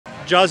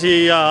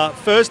Juzzy,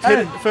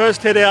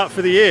 first head out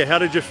for the year. How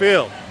did you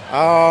feel?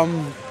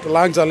 The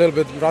lungs are a little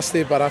bit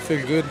rusty, but I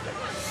feel good.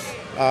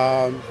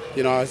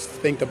 I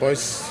think the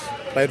boys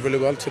played really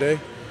well today.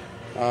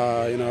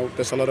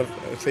 There's a lot of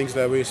things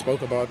that we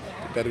spoke about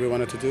that we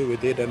wanted to do. We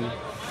did, and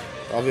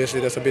obviously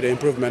there's a bit of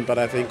improvement. But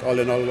I think all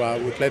in all,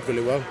 we played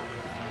really well.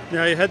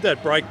 Now you had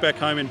that break back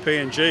home in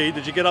PNG.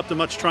 Did you get up to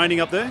much training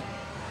up there?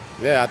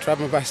 Yeah, I tried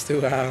my best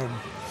to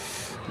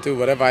do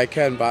whatever I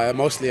can, but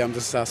mostly I'm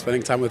just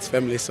spending time with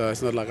family, so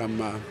it's not like I'm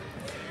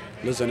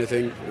losing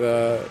anything.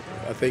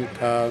 I think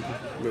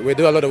we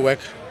do a lot of work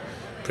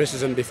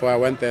pre-season before I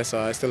went there, so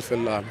I still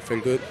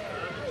feel good.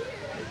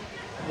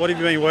 What have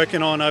you been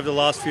working on over the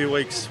last few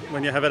weeks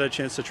when you have had a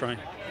chance to train?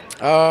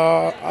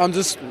 I'm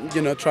just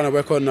trying to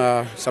work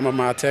on some of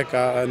my attack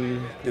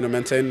and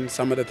maintain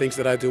some of the things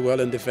that I do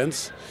well in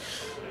defence.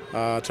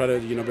 Try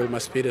to build my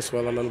speed as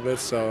well a little bit,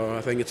 so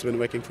I think it's been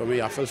working for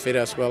me. I feel fit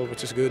as well,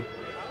 which is good.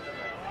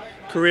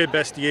 Career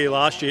best year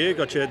last year,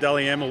 got your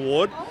Dally M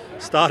award.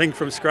 Starting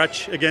from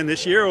scratch again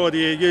this year, or do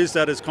you use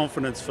that as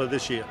confidence for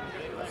this year?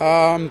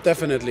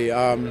 Definitely.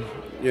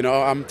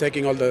 I'm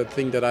taking all the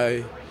things that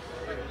I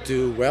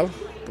do well,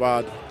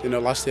 but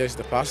last year is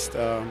the past.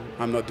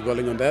 I'm not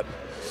dwelling on that.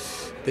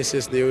 This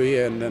is new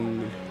year, and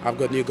then I've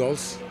got new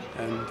goals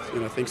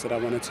and things that I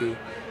wanted to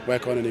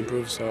work on and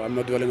improve. So I'm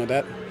not dwelling on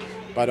that.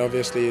 But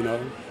obviously,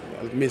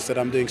 it means that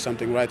I'm doing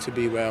something right to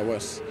be where I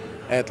was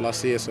at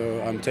last year.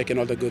 So I'm taking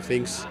all the good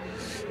things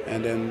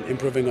and then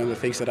improving on the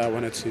things that I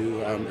wanted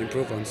to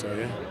improve on. So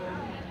yeah.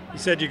 You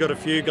said you got a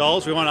few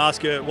goals. We want to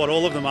ask you what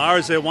all of them are.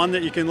 Is there one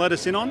that you can let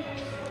us in on?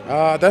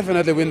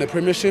 Definitely win the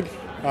premiership.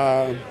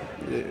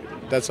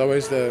 That's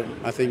always the,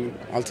 I think,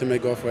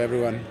 ultimate goal for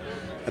everyone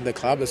at the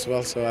club as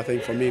well. So I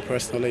think for me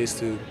personally is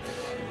to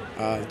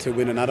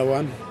win another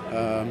one.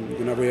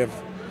 We have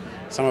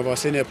some of our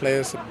senior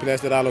players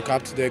that I look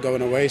up to, they're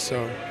going away.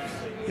 So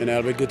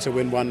it'll be good to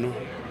win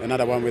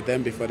another one with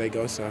them before they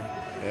go. So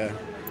yeah.